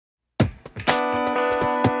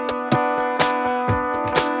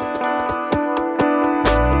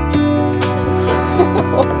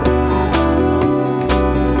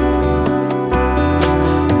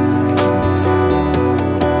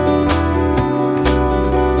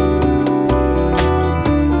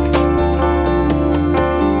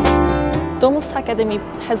Academy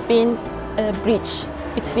has been a bridge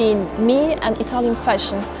between me and Italian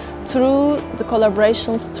fashion through the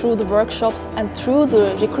collaborations, through the workshops and through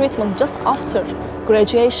the recruitment just after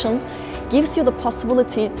graduation gives you the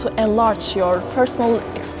possibility to enlarge your personal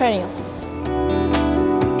experiences.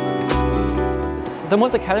 The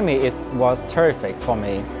Domus Academy was terrific for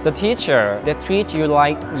me. The teacher, they treat you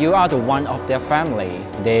like you are the one of their family.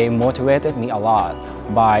 They motivated me a lot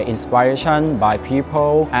by inspiration, by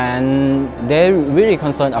people, and they're really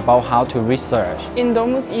concerned about how to research. In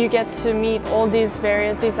Domus, you get to meet all these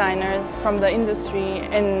various designers from the industry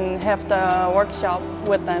and have the workshop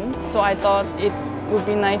with them. So I thought it would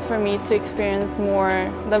be nice for me to experience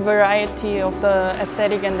more the variety of the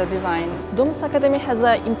aesthetic and the design. Domus Academy has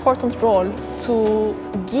an important role to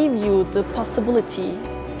give you the possibility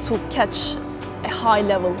to catch a high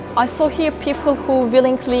level. I saw here people who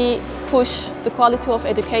willingly push the quality of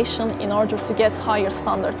education in order to get higher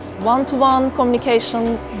standards. One-to-one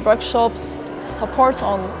communication, workshops, support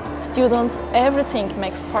on students, everything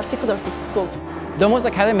makes particular this school. Domus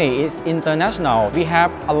Academy is international. We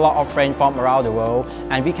have a lot of friends from around the world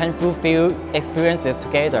and we can fulfill experiences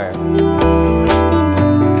together.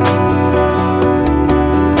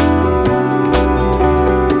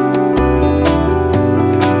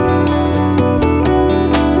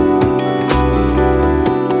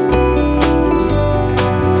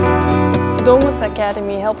 Domus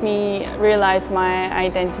Academy helped me realize my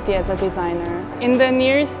identity as a designer. In the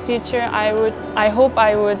nearest future, I hope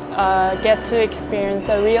I would get to experience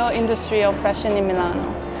the real industry of fashion in Milano.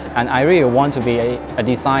 And I really want to be a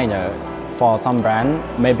designer for some brand,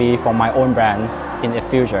 maybe for my own brand in the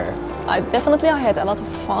future. I had a lot of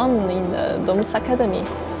fun in the Domus Academy.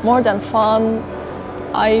 More than fun,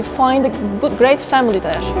 I find a great family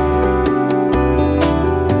there.